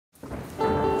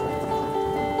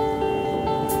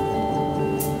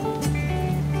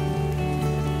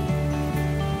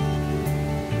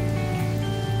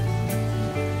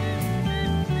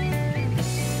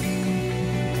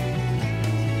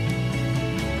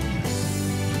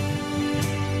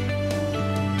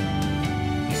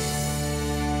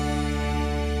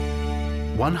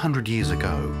100 years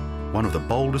ago, one of the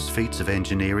boldest feats of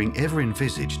engineering ever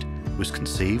envisaged was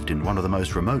conceived in one of the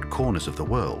most remote corners of the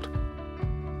world.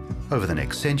 Over the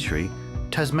next century,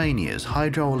 Tasmania's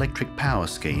hydroelectric power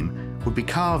scheme would be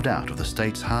carved out of the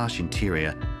state's harsh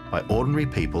interior by ordinary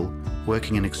people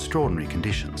working in extraordinary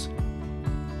conditions.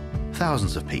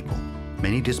 Thousands of people,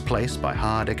 many displaced by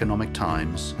hard economic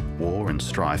times, war and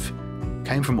strife,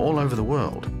 came from all over the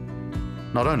world,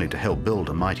 not only to help build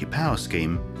a mighty power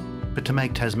scheme, but to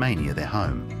make Tasmania their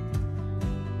home.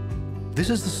 This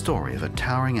is the story of a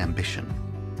towering ambition,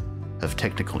 of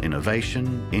technical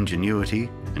innovation, ingenuity,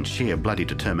 and sheer bloody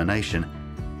determination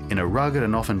in a rugged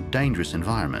and often dangerous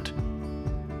environment.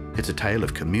 It's a tale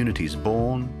of communities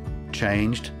born,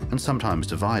 changed, and sometimes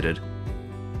divided,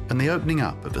 and the opening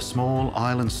up of a small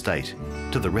island state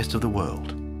to the rest of the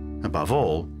world. Above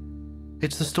all,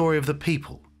 it's the story of the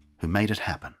people who made it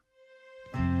happen.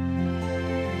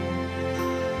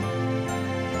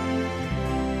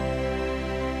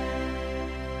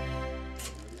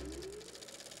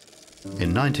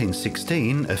 In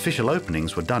 1916, official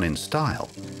openings were done in style.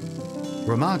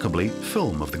 Remarkably,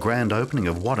 film of the grand opening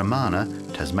of Watamana,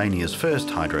 Tasmania's first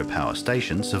hydropower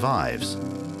station, survives.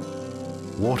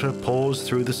 Water pours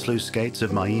through the sluice gates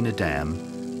of Maina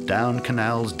Dam, down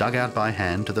canals dug out by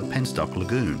hand to the penstock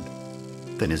lagoon,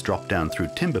 then is dropped down through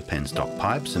timber penstock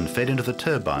pipes and fed into the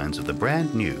turbines of the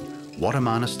brand new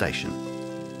Watamana station.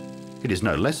 It is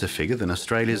no less a figure than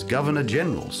Australia's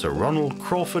Governor-General, Sir Ronald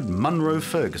Crawford Munro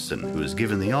Ferguson, who is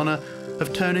given the honour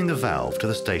of turning the valve to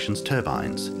the station's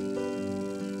turbines.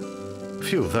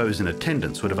 Few of those in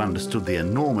attendance would have understood the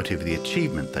enormity of the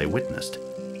achievement they witnessed.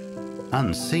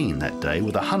 Unseen that day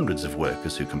were the hundreds of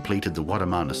workers who completed the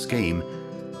Watamana scheme,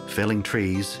 felling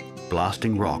trees,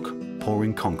 blasting rock,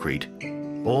 pouring concrete,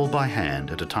 all by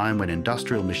hand at a time when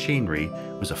industrial machinery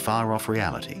was a far-off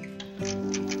reality.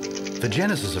 The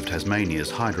genesis of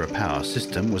Tasmania's hydropower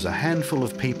system was a handful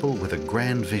of people with a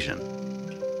grand vision.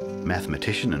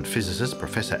 Mathematician and physicist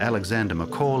Professor Alexander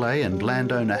Macaulay and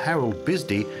landowner Harold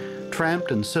Bisdee tramped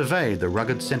and surveyed the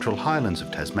rugged central highlands of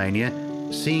Tasmania,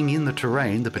 seeing in the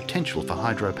terrain the potential for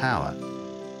hydropower.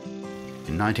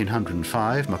 In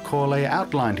 1905, Macaulay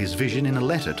outlined his vision in a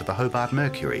letter to the Hobart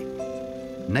Mercury.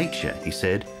 "Nature," he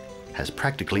said, "has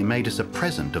practically made us a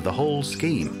present of the whole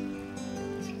scheme."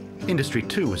 Industry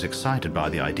too was excited by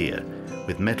the idea,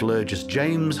 with metallurgist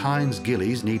James Hines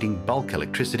Gillies needing bulk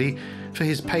electricity for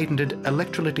his patented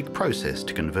electrolytic process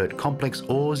to convert complex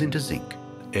ores into zinc.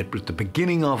 It was the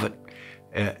beginning of it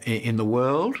in the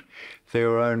world. There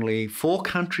were only 4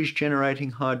 countries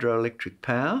generating hydroelectric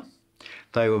power.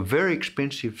 They were very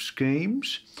expensive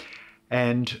schemes,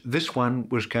 and this one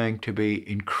was going to be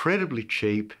incredibly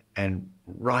cheap and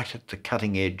right at the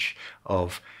cutting edge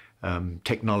of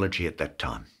technology at that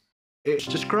time. It's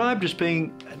described as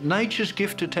being nature's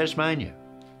gift to Tasmania,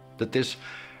 that this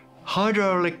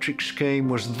hydroelectric scheme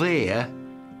was there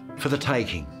for the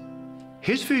taking.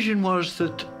 His vision was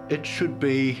that it should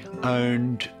be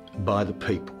owned by the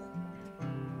people.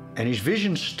 And his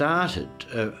vision started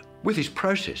with his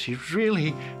process. He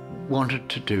really wanted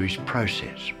to do his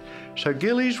process. So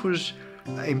Gillies was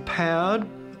empowered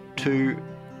to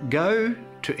go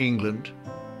to England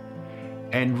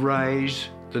and raise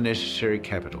the necessary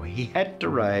capital. He had to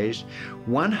raise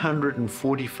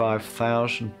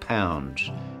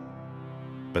 £145,000.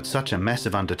 But such a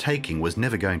massive undertaking was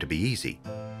never going to be easy.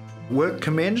 Work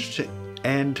commenced,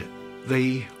 and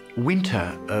the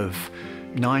winter of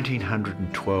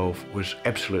 1912 was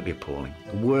absolutely appalling.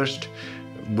 The worst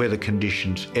weather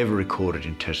conditions ever recorded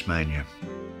in Tasmania.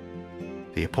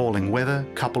 The appalling weather,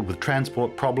 coupled with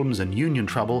transport problems and union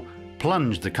trouble,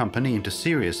 plunged the company into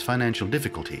serious financial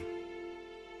difficulty.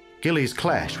 Gillies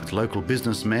clashed with local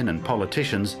businessmen and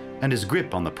politicians, and his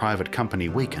grip on the private company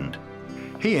weakened.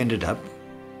 He ended up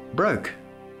broke,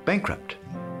 bankrupt.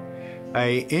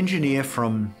 An engineer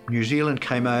from New Zealand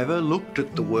came over, looked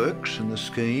at the works and the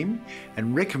scheme,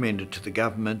 and recommended to the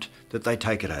government that they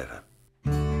take it over.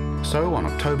 So on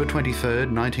October 23,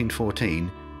 1914,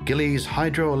 Gillies'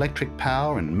 Hydroelectric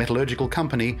Power and Metallurgical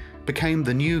Company became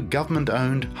the new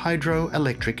government-owned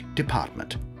Hydroelectric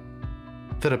Department.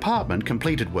 The department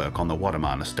completed work on the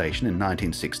Watamana station in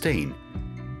 1916.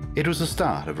 It was the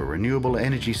start of a renewable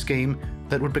energy scheme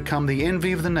that would become the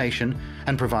envy of the nation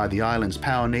and provide the island's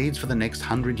power needs for the next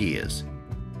 100 years.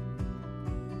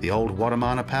 The old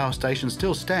Watamana power station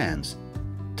still stands.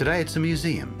 Today it's a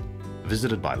museum,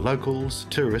 visited by locals,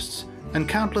 tourists, and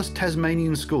countless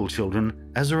Tasmanian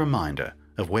schoolchildren as a reminder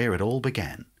of where it all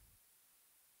began.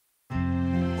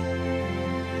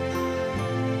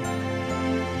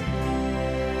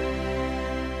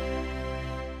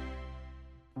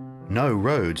 No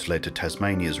roads led to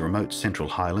Tasmania's remote Central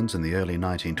Highlands in the early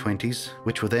 1920s,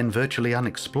 which were then virtually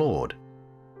unexplored.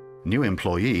 New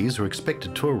employees were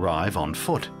expected to arrive on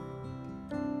foot.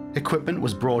 Equipment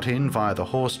was brought in via the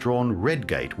horse-drawn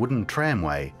Redgate wooden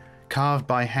tramway, carved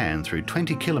by hand through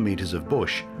 20 kilometres of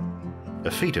bush,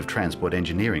 a feat of transport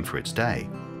engineering for its day.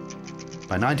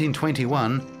 By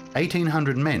 1921,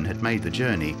 1,800 men had made the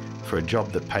journey for a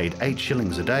job that paid 8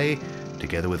 shillings a day,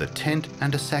 together with a tent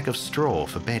and a sack of straw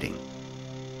for bedding.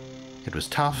 It was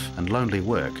tough and lonely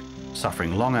work,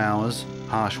 suffering long hours,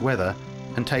 harsh weather,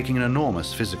 and taking an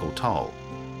enormous physical toll.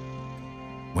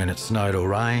 When it snowed or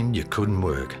rained, you couldn't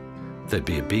work. There'd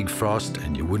be a big frost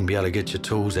and you wouldn't be able to get your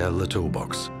tools out of the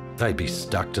toolbox. They'd be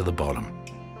stuck to the bottom.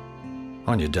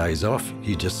 On your days off,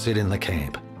 you just sit in the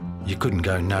camp. You couldn't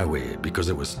go nowhere because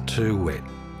it was too wet,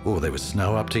 or there was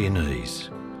snow up to your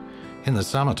knees. In the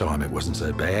summertime, it wasn't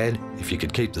so bad if you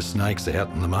could keep the snakes out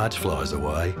and the march flies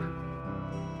away.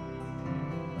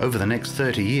 Over the next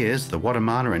 30 years, the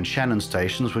Watamana and Shannon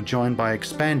stations were joined by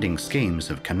expanding schemes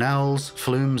of canals,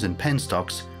 flumes and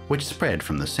penstocks which spread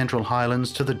from the Central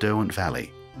Highlands to the Derwent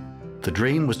Valley. The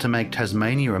dream was to make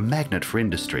Tasmania a magnet for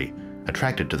industry,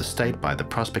 attracted to the state by the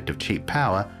prospect of cheap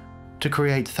power, to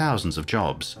create thousands of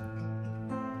jobs.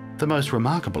 The most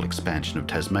remarkable expansion of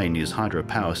Tasmania's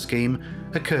hydropower scheme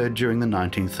occurred during the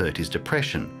 1930s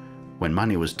depression, when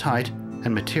money was tight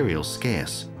and materials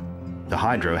scarce. The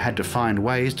hydro had to find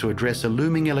ways to address a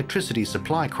looming electricity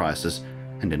supply crisis,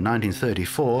 and in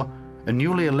 1934, a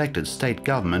newly elected state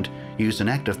government used an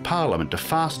Act of Parliament to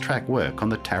fast-track work on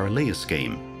the Tarraleah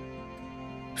scheme.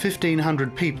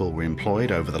 1,500 people were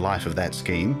employed over the life of that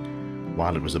scheme.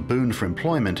 While it was a boon for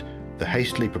employment, the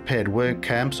hastily prepared work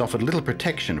camps offered little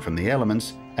protection from the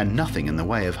elements and nothing in the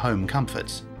way of home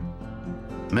comforts.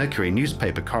 Mercury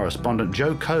newspaper correspondent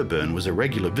Joe Coburn was a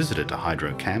regular visitor to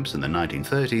hydro camps in the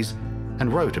 1930s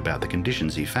and wrote about the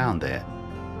conditions he found there.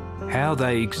 How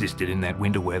they existed in that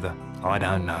winter weather, I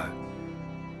don't know.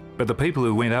 But the people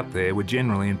who went up there were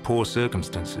generally in poor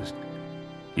circumstances.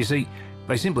 You see,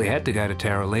 they simply had to go to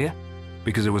Tarraleah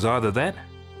because it was either that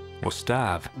or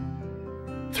starve.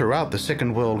 Throughout the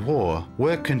Second World War,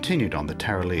 work continued on the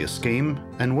Tarraleah scheme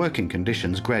and working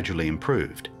conditions gradually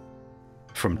improved.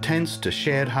 From tents to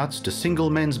shared huts to single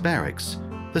men's barracks,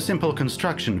 the simple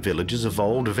construction villages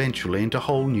evolved eventually into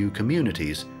whole new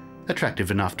communities,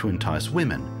 attractive enough to entice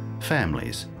women,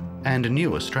 families, and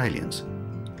new Australians.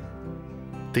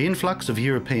 The influx of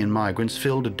European migrants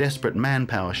filled a desperate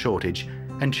manpower shortage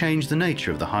and changed the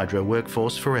nature of the hydro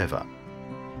workforce forever.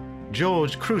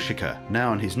 George Krushika,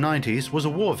 now in his 90s, was a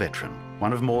war veteran,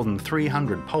 one of more than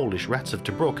 300 Polish rats of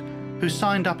Tobruk who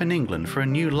signed up in England for a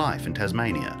new life in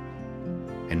Tasmania.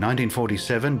 In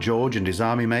 1947, George and his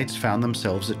army mates found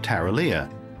themselves at Tarraleah.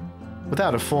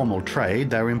 Without a formal trade,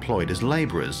 they were employed as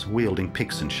labourers, wielding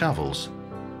picks and shovels.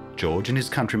 George and his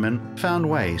countrymen found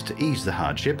ways to ease the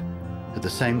hardship, at the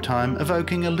same time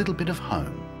evoking a little bit of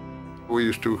home. We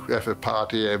used to have a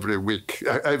party every week,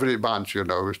 every month, you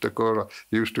know. We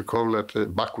used to call it a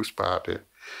Bacchus party.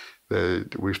 We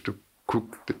used to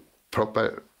cook the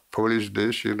proper Polish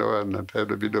dish, you know, and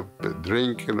had a bit of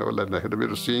drink, you know, and I had a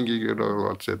bit of singing, you know,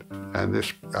 what's it. And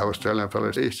this, I was telling a fellow,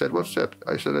 he said, "What's that?"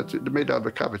 I said, "It's made out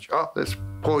of cabbage." "Oh, that's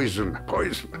poison,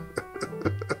 poison."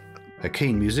 A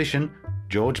keen musician,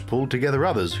 George pulled together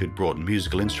others who'd brought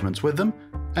musical instruments with them,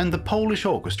 and the Polish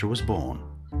orchestra was born.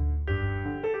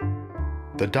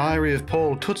 The Diary of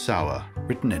Paul Tutzauer,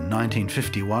 written in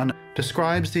 1951,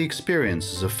 describes the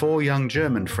experiences of 4 young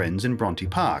German friends in Bronte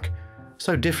Park,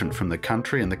 so different from the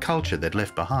country and the culture they'd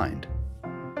left behind.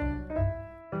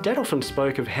 Dad often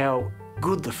spoke of how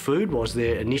good the food was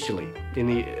there initially.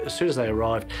 As soon as they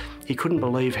arrived, he couldn't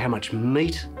believe how much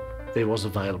meat there was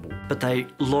available. But they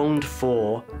longed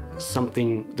for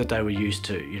something that they were used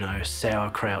to, you know,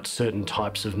 sauerkraut, certain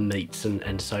types of meats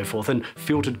and so forth, and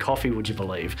filtered coffee, would you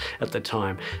believe, at the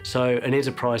time. So an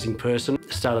enterprising person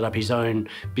started up his own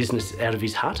business out of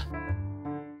his hut.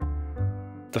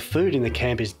 The food in the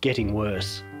camp is getting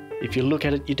worse. If you look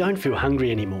at it, you don't feel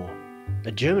hungry anymore.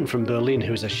 A German from Berlin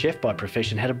who is a chef by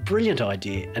profession had a brilliant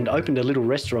idea and opened a little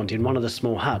restaurant in one of the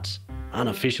small huts.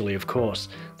 Unofficially, of course.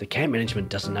 The camp management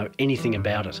doesn't know anything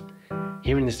about it.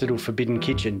 Here in this little forbidden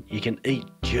kitchen, you can eat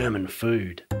German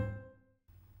food.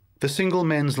 The single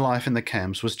men's life in the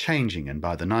camps was changing, and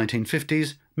by the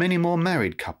 1950s, many more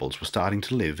married couples were starting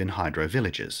to live in hydro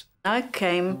villages. I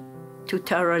came to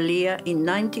Tarraleah in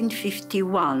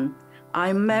 1951.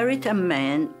 I married a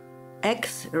man,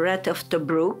 ex-rat of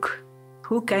Tobruk,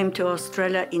 who came to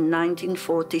Australia in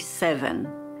 1947.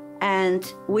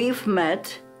 And we've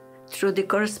met through the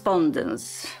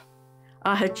correspondence.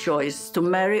 I had choice to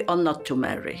marry or not to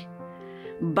marry.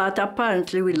 But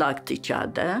apparently we liked each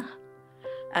other.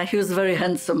 He was a very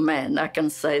handsome man, I can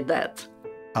say that.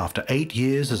 After 8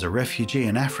 years as a refugee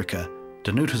in Africa,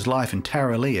 Danuta's life in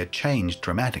Tarraleah changed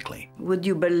dramatically. Would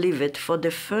you believe it? For the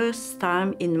first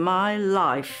time in my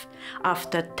life,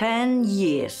 after 10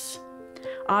 years,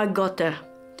 I got a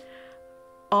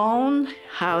own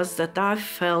house that I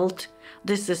felt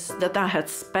that I had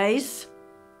space,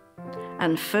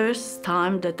 and first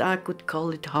time that I could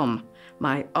call it home,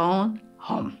 my own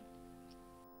home.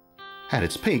 At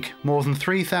its peak, more than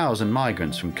 3,000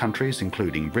 migrants from countries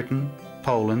including Britain,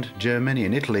 Poland, Germany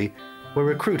and Italy were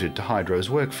recruited to Hydro's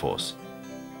workforce.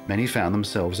 Many found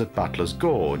themselves at Butler's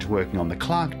Gorge working on the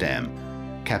Clark Dam,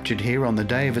 captured here on the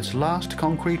day of its last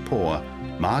concrete pour,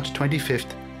 March 25,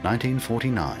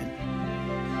 1949.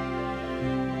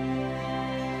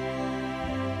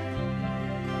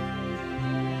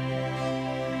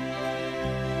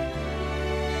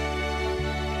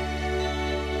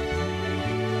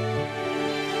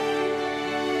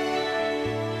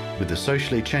 With the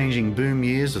socially changing boom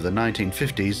years of the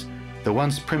 1950s, the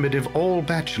once primitive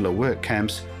all-bachelor work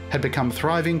camps had become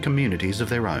thriving communities of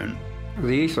their own. The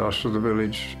ethos of the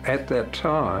village at that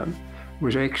time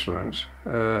was excellent.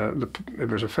 It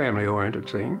was a family-oriented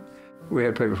thing. We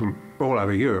had people from all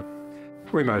over Europe.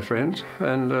 We made friends,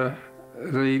 and the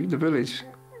village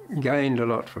gained a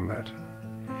lot from that.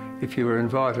 If you were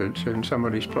invited in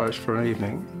somebody's place for an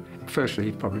evening, firstly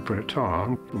you'd probably put a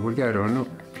time. We'd go to a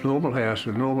normal house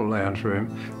with a normal lounge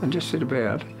room and just sit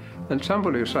about, and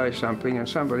somebody would say something and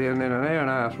then an hour and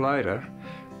a half later,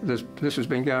 this has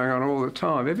been going on all the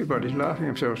time. Everybody's laughing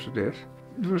themselves to death.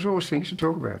 There was always things to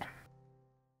talk about.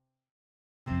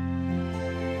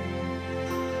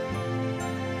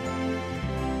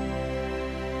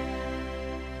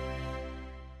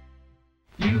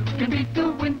 You can beat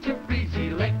the winter breeze,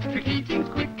 electric heating's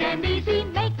quick and easy.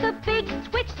 Make a big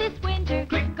switch this winter,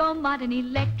 click on Modern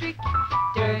Electric.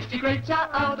 Dirty grates are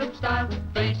out of style,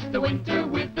 face the winter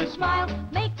with a smile.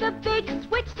 Make a big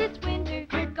switch this winter,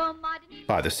 click on Modern Electric.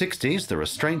 By the 60s, the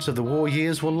restraints of the war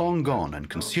years were long gone and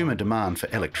consumer demand for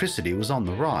electricity was on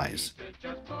the rise.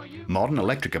 Modern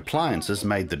electric appliances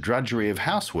made the drudgery of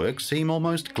housework seem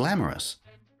almost glamorous.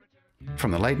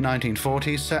 From the late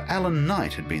 1940s, Sir Alan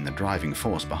Knight had been the driving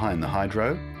force behind the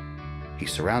hydro. He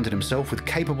surrounded himself with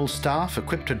capable staff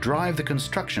equipped to drive the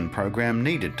construction program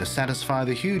needed to satisfy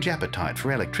the huge appetite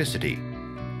for electricity.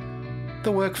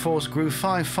 The workforce grew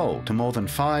fivefold to more than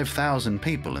 5,000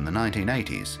 people in the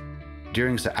 1980s.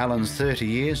 During Sir Alan's 30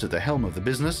 years at the helm of the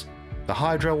business, the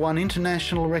hydro won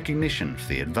international recognition for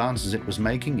the advances it was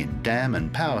making in dam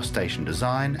and power station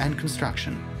design and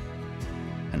construction.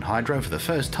 And hydro for the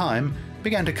first time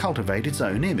began to cultivate its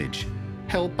own image,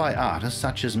 helped by artists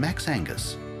such as Max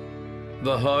Angus.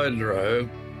 The hydro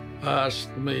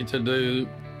asked me to do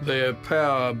their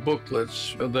power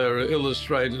booklets. They're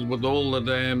illustrated with all the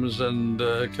dams and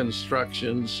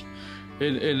constructions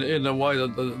in a way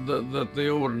that the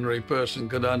ordinary person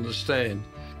could understand.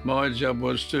 My job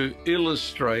was to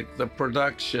illustrate the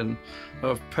production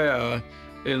of power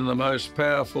in the most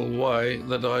powerful way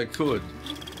that I could.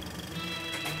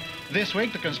 This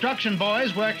week, the construction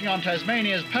boys working on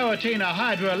Tasmania's Poatina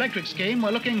hydroelectric scheme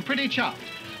were looking pretty chuffed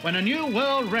when a new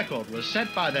world record was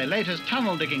set by their latest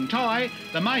tunnel-digging toy,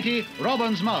 the mighty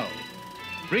Robin's Mow.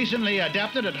 Recently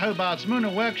adapted at Hobart's Moona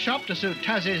workshop to suit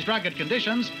Tassie's rugged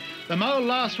conditions, the mow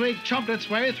last week chopped its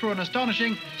way through an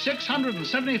astonishing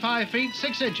 675 feet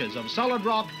 6 inches of solid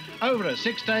rock over a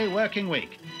 6-day working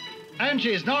week. And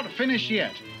she's not finished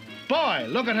yet. Boy,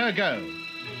 look at her go.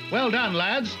 Well done,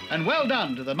 lads, and well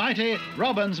done to the mighty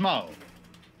Robin's Mow.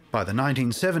 By the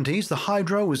 1970s, the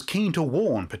hydro was keen to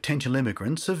warn potential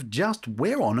immigrants of just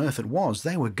where on earth it was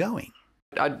they were going.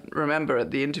 I remember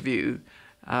at the interview,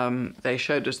 they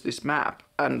showed us this map,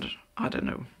 and I don't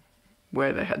know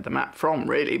where they had the map from,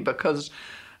 really, because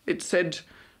it said,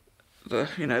 the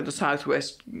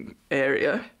southwest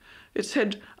area, it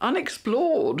said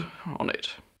unexplored on it.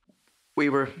 We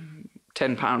were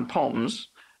 10-pound POMs.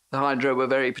 The hydro were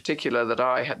very particular that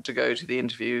I had to go to the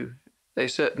interview. They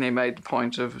certainly made the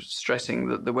point of stressing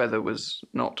that the weather was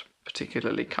not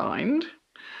particularly kind.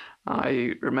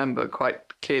 I remember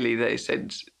quite clearly they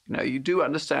said, you do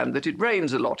understand that it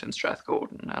rains a lot in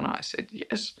Strathgordon. And I said,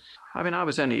 yes. I mean, I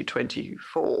was only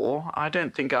 24. I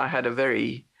don't think I had a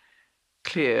very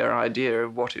clear idea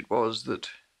of what it was that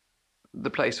the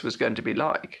place was going to be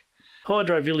like.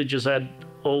 Hydro villages had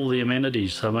all the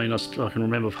amenities. I mean, I can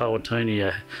remember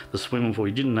Powatini, the swimming pool.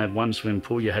 You didn't have one swimming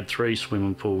pool, you had 3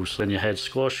 swimming pools. Then you had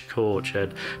squash courts, you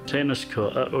had tennis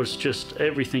court. It was just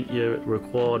everything you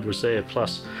required was there,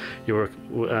 plus your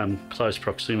close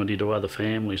proximity to other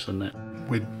families and that.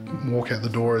 We'd walk out the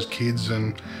door as kids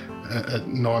and at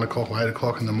 9 o'clock or 8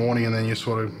 o'clock in the morning, and then you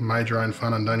sort of made your own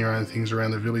fun and done your own things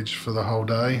around the village for the whole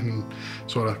day and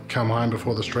sort of come home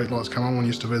before the streetlights come on,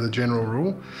 used to be the general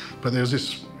rule. But there was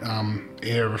this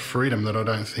air of freedom that I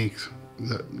don't think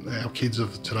that our kids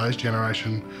of today's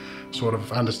generation sort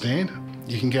of understand.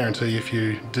 You can guarantee if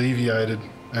you deviated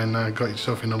and got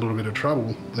yourself in a little bit of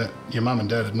trouble that your mum and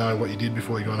dad would know what you did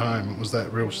before you got home. It was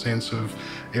that real sense of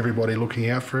everybody looking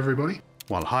out for everybody.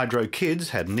 While hydro kids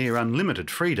had near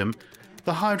unlimited freedom,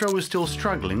 the hydro was still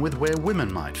struggling with where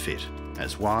women might fit,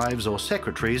 as wives or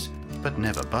secretaries, but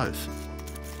never both.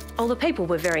 Oh, the people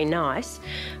were very nice,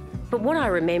 but what I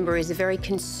remember is a very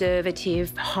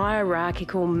conservative,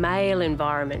 hierarchical male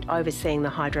environment overseeing the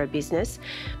hydro business.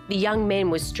 The young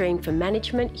men were streamed for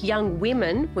management, young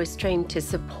women were streamed to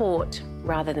support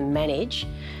rather than manage.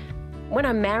 When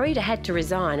I married, I had to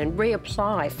resign and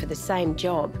reapply for the same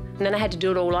job. And then I had to do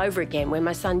it all over again when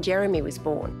my son Jeremy was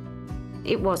born.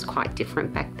 It was quite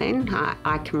different back then.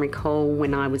 I can recall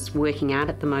when I was working out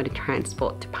at the motor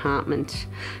transport department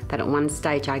that at one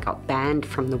stage I got banned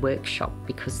from the workshop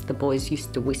because the boys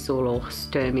used to whistle or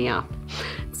stir me up,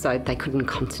 so they couldn't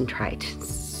concentrate.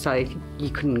 So you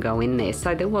couldn't go in there.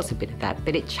 So there was a bit of that,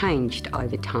 but it changed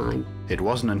over time. It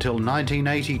wasn't until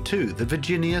 1982 that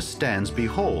Virginia Stansby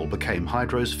Hall became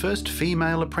Hydro's first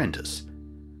female apprentice.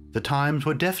 The times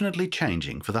were definitely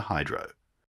changing for the hydro.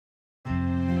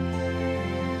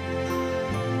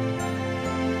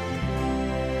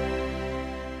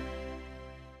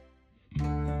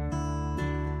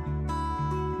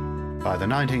 By the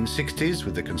 1960s,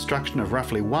 with the construction of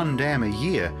roughly 1 dam a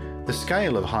year, the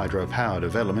scale of hydropower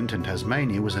development in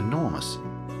Tasmania was enormous.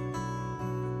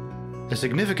 A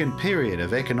significant period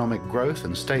of economic growth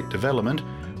and state development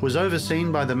was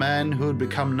overseen by the man who had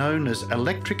become known as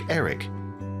Electric Eric.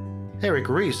 Eric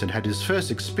Rees had had his first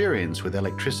experience with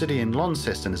electricity in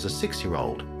Launceston as a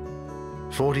 6-year-old.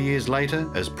 40 years later,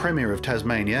 as Premier of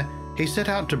Tasmania, he set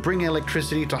out to bring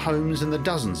electricity to homes in the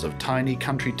dozens of tiny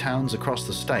country towns across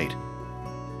the state.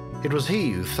 It was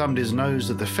he who thumbed his nose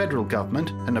at the federal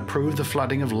government and approved the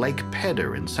flooding of Lake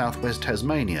Pedder in southwest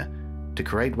Tasmania to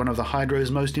create one of the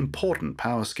hydro's most important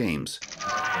power schemes.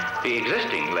 The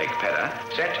existing Lake Pedder,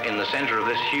 set in the centre of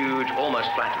this huge,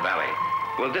 almost flat valley,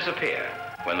 will disappear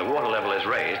when the water level is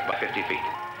raised by 50 feet.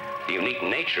 The unique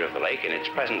nature of the lake in its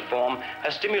present form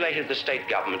has stimulated the state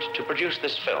government to produce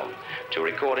this film, to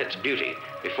record its beauty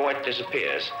before it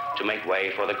disappears, to make way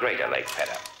for the greater Lake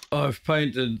Pedder. I've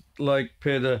painted Lake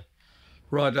Pedder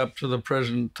right up to the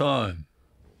present time.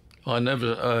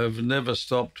 I've never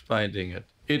stopped painting it.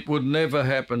 It would never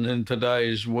happen in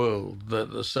today's world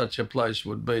that such a place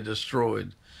would be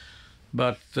destroyed,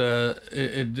 but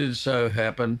it did so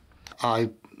happen. I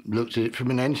looked at it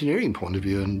from an engineering point of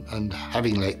view, and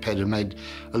having Lake Pedder made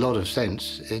a lot of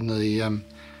sense in the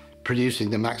producing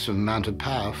the maximum amount of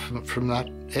power from that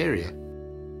area.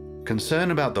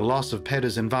 Concern about the loss of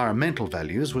Pedder's environmental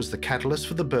values was the catalyst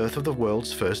for the birth of the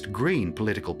world's first green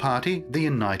political party, the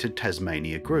United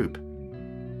Tasmania Group.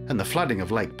 And the flooding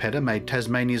of Lake Pedder made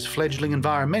Tasmania's fledgling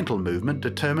environmental movement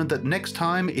determined that next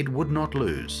time it would not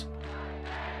lose.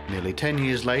 Nearly 10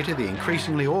 years later, the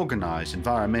increasingly organised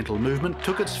environmental movement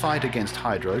took its fight against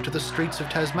hydro to the streets of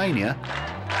Tasmania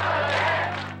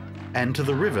and to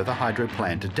the river the hydro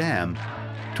planned to dam,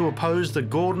 to oppose the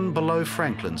Gordon below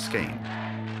Franklin scheme.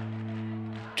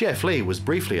 Jeff Lee was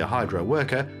briefly a hydro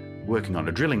worker, working on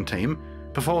a drilling team,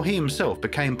 before he himself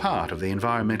became part of the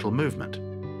environmental movement.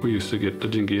 We used to get the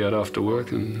dinghy out after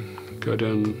work and go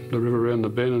down the river around the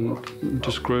bend and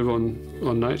just groove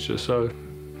on nature. So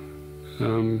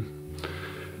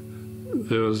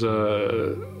there was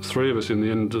 3 of us in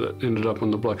the end that ended up on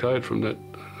the blockade from that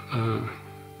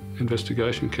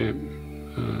investigation camp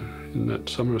in that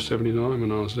summer of '79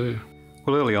 when I was there.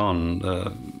 Well, early on,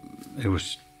 it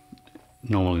was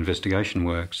normal investigation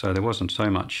work, so there wasn't so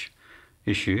much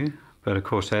issue. But of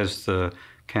course, as the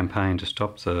campaign to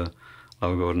stop the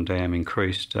Lower Gordon Dam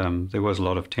increased, there was a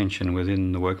lot of tension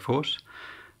within the workforce,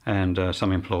 and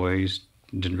some employees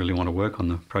didn't really want to work on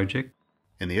the project.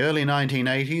 In the early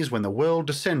 1980s, when the world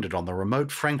descended on the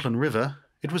remote Franklin River,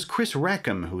 it was Chris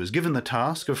Rackham who was given the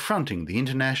task of fronting the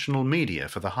international media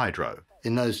for the hydro.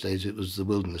 In those days, it was the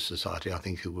Wilderness Society, I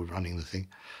think, who were running the thing.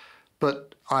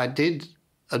 But I did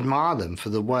admire them for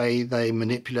the way they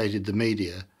manipulated the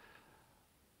media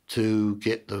to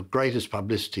get the greatest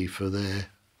publicity for their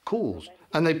calls.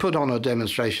 And they put on a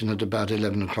demonstration at about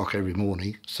 11 o'clock every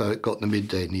morning, so it got the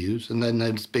midday news, and then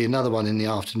there'd be another one in the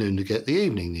afternoon to get the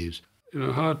evening news. You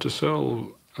know, hard to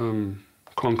sell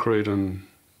concrete and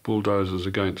bulldozers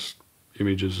against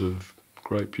images of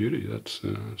great beauty. That's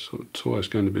it's always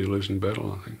going to be a losing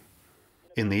battle, I think.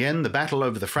 In the end, the battle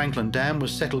over the Franklin Dam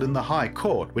was settled in the High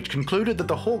Court, which concluded that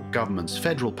the Hawke government's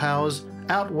federal powers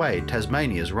outweighed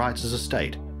Tasmania's rights as a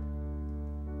state.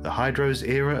 The hydro's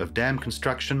era of dam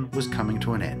construction was coming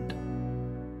to an end.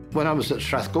 When I was at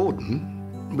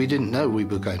Strathgordon, we didn't know we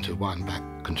were going to wind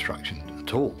back construction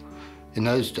at all. In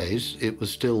those days, it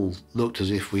was still looked as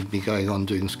if we'd be going on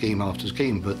doing scheme after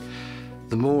scheme, but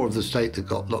the more of the state that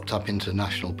got locked up into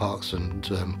national parks and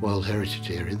World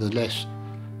Heritage Area, the less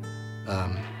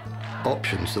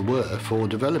options there were for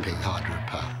developing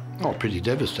hydropower. Oh, pretty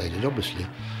devastated, obviously.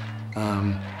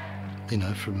 You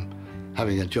know, from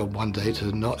having a job one day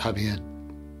to not having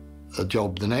a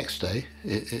job the next day,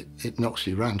 it knocks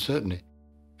you around, certainly.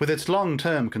 With its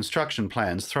long-term construction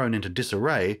plans thrown into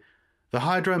disarray, the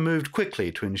hydro moved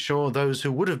quickly to ensure those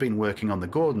who would have been working on the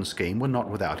Gordon scheme were not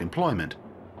without employment.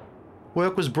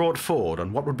 Work was brought forward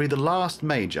on what would be the last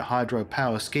major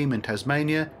hydropower scheme in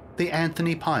Tasmania, the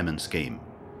Anthony Pyman scheme.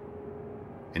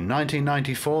 In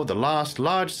 1994, the last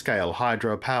large-scale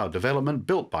hydropower development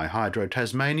built by Hydro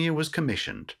Tasmania was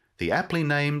commissioned, the aptly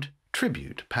named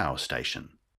Tribute Power Station.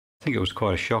 I think it was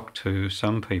quite a shock to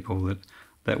some people that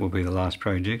that will be the last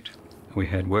project. We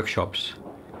had workshops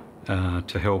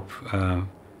to help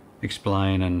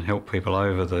explain and help people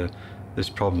over this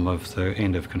problem of the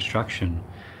end of construction.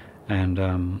 And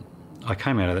I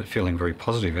came out of that feeling very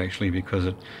positive, actually, because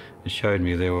it showed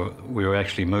me we were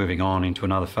actually moving on into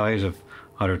another phase of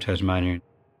Hydro Tasmania.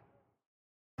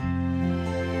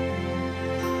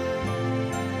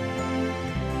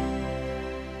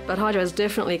 But hydro has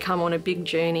definitely come on a big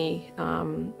journey,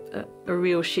 a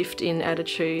real shift in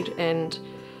attitude, and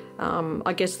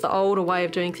I guess the older way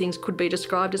of doing things could be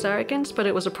described as arrogance, but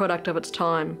it was a product of its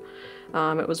time.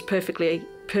 It was perfectly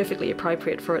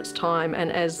appropriate for its time, and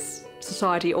as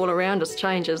society all around us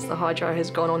changes, the hydro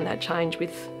has gone on that change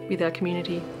with our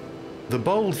community. The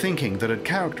bold thinking that had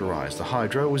characterised the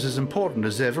hydro was as important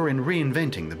as ever in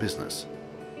reinventing the business.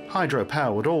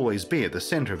 Hydropower would always be at the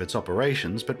centre of its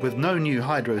operations, but with no new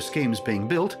hydro schemes being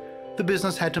built, the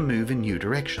business had to move in new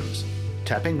directions.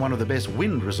 Tapping one of the best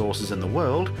wind resources in the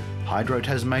world, Hydro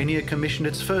Tasmania commissioned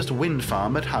its first wind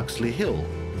farm at Huxley Hill.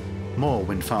 More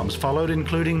wind farms followed,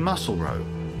 including Muscle Row,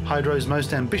 Hydro's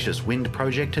most ambitious wind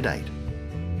project to date.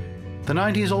 The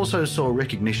 90s also saw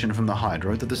recognition from the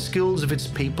hydro that the skills of its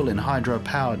people in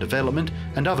hydropower development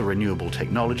and other renewable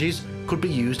technologies could be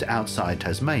used outside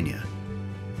Tasmania.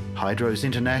 Hydro's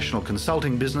international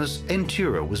consulting business,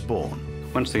 Entura, was born.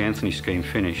 Once the Anthony scheme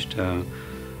finished,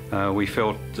 we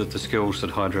felt that the skills that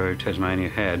Hydro Tasmania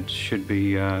had should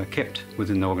be kept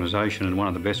within the organisation, and one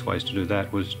of the best ways to do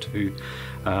that was to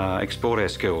export our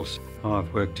skills.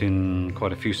 I've worked in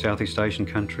quite a few Southeast Asian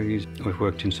countries. We've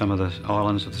worked in some of the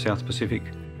islands of the South Pacific.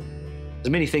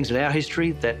 There's many things in our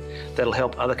history that'll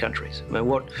help other countries. I mean,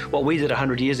 what we did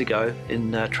 100 years ago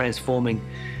in transforming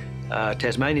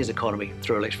Tasmania's economy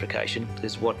through electrification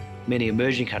is what many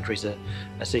emerging countries are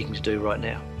seeking to do right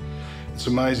now. It's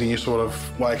amazing. You sort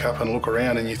of wake up and look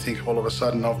around and you think all of a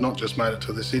sudden I've not just made it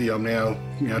to the city, I'm now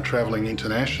travelling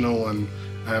international and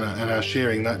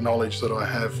sharing that knowledge that I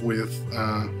have with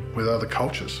other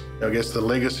cultures. I guess the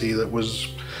legacy that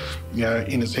was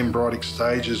in its embryonic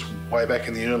stages way back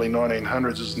in the early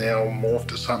 1900s is now morphed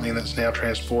to something that's now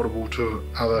transportable to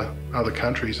other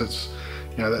countries. It's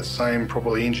that same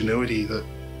probably ingenuity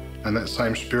and that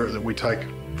same spirit that we take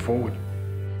forward.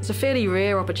 It's a fairly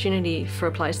rare opportunity for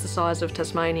a place the size of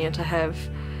Tasmania to have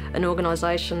an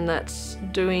organisation that's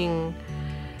doing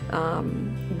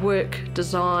work,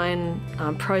 design,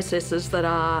 processes that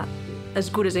are as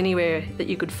good as anywhere that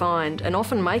you could find, and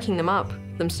often making them up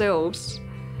themselves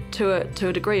to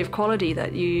a degree of quality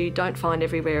that you don't find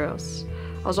everywhere else.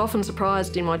 I was often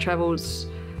surprised in my travels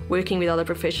working with other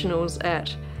professionals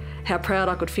at how proud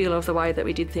I could feel of the way that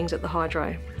we did things at the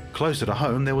hydro. Closer to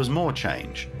home, there was more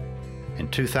change. In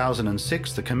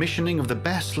 2006, the commissioning of the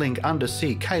Basslink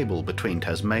undersea cable between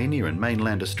Tasmania and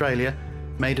mainland Australia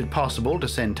made it possible to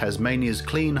send Tasmania's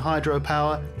clean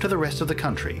hydropower to the rest of the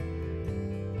country.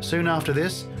 Soon after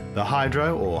this, the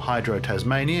Hydro, or Hydro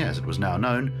Tasmania as it was now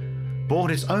known,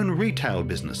 bought its own retail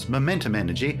business, Momentum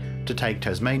Energy, to take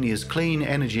Tasmania's clean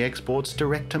energy exports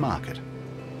direct to market.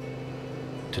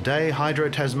 Today, Hydro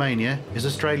Tasmania is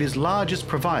Australia's largest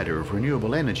provider of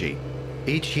renewable energy,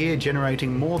 each year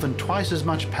generating more than twice as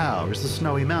much power as the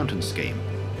Snowy Mountains scheme.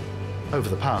 Over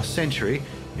the past century,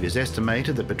 it is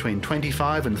estimated that between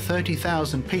 25 and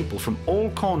 30,000 people from all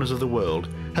corners of the world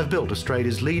have built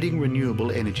Australia's leading renewable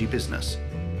energy business.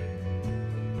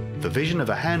 The vision of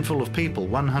a handful of people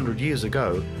 100 years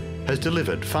ago has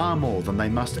delivered far more than they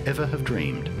must ever have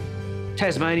dreamed.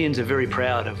 Tasmanians are very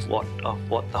proud of what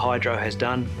the hydro has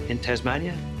done in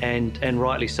Tasmania, and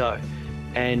rightly so.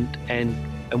 And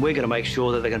we're going to make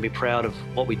sure that they're going to be proud of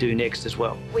what we do next as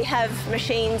well. We have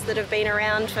machines that have been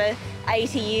around for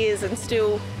 80 years and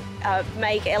still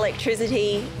make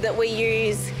electricity that we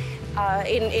use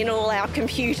in all our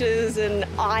computers and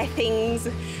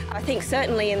iThings. I think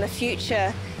certainly in the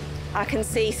future I can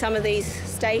see some of these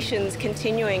stations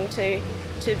continuing to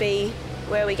be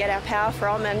where we get our power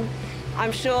from, and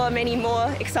I'm sure many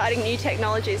more exciting new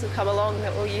technologies will come along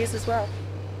that we'll use as well.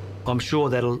 I'm sure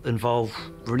that'll involve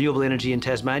renewable energy in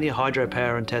Tasmania,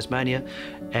 hydropower in Tasmania,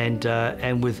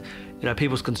 and with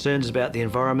people's concerns about the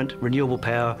environment, renewable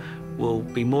power will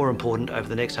be more important over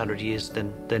the next 100 years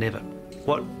than ever.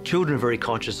 What children are very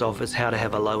conscious of is how to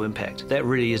have a low impact. That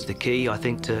really is the key, I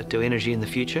think, to energy in the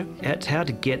future. It's how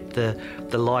to get the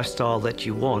lifestyle that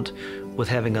you want with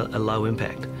having a low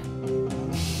impact.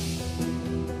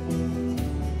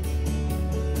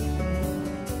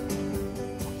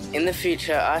 In the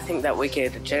future, I think that we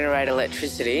could generate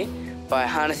electricity by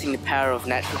harnessing the power of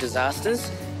natural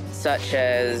disasters, such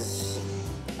as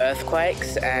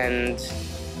earthquakes and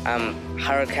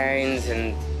hurricanes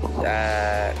and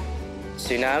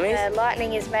tsunamis.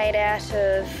 Lightning is made out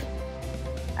of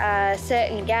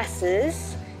certain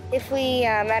gases. If we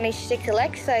manage to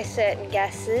collect those certain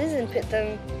gases and put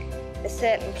them in a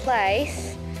certain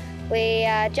place, we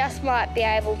just might be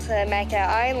able to make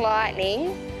our own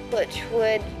lightning, which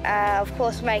would, of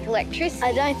course, make electricity.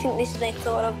 I don't think this has been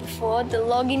thought of before. The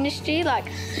log industry, like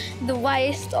the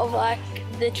waste of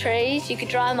the trees, you could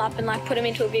dry them up and put them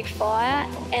into a big fire,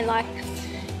 and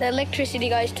the electricity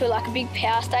goes to a big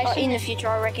power station. In the future,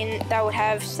 I reckon they would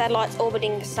have satellites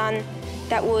orbiting the sun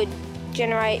that would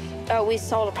generate, with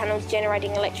solar panels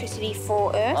generating electricity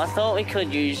for Earth. I thought we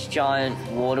could use giant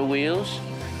water wheels,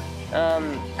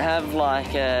 have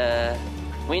a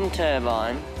wind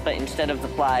turbine, but instead of the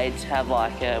blades have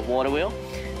a water wheel.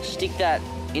 Stick that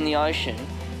in the ocean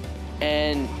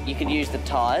and you could use the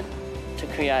tide to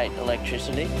create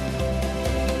electricity.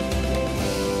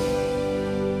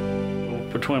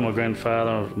 Between my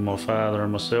grandfather, my father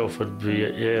and myself, it'd be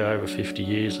over 50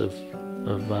 years of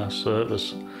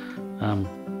service,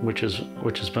 which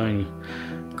has been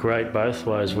great both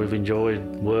ways. We've enjoyed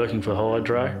working for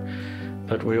hydro,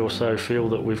 but we also feel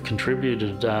that we've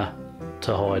contributed to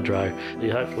hydro.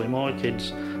 Hopefully my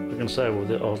kids are going to say,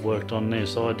 well, I've worked on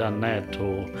this, I've done that,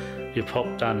 or your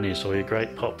pop done this, or your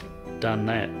great pop done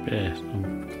that. Yeah,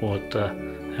 I'm quite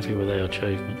happy with our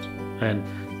achievements. And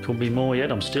could be more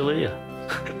yet, I'm still here.